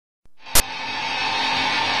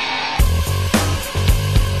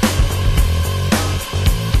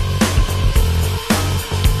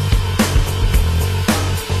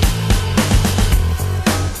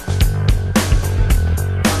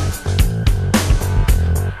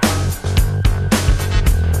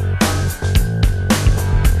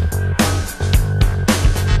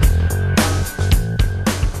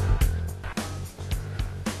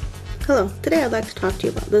I'd like to talk to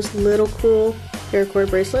you about this little cool paracord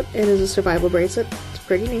bracelet. It is a survival bracelet. It's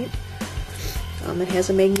pretty neat. It has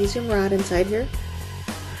a magnesium rod inside here,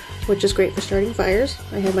 which is great for starting fires.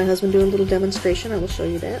 I had my husband do a little demonstration. I will show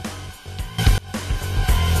you that.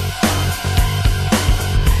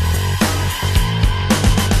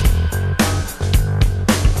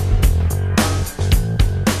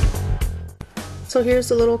 So here's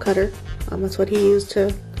the little cutter. That's what he used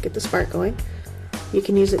to get the spark going. You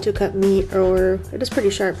can use it to cut meat, or it is pretty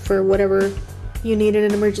sharp for whatever you need in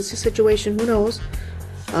an emergency situation, who knows.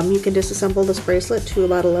 You can disassemble this bracelet to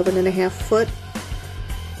about 11.5 foot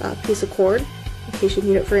piece of cord in case you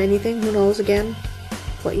need it for anything, who knows again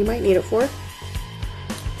what you might need it for.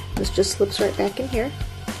 This just slips right back in here.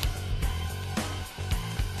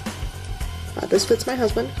 This fits my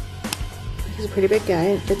husband. He's a pretty big guy,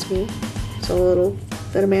 it fits me. So it'll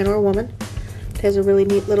fit a man or a woman. It has a really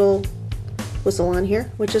neat little whistle on here,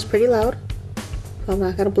 which is pretty loud. I'm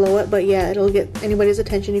not going to blow it, but yeah, it'll get anybody's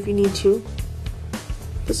attention if you need to.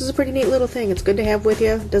 This is a pretty neat little thing. It's good to have with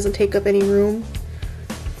you. It doesn't take up any room.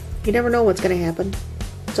 You never know what's going to happen.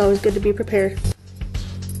 It's always good to be prepared.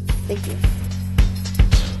 Thank you.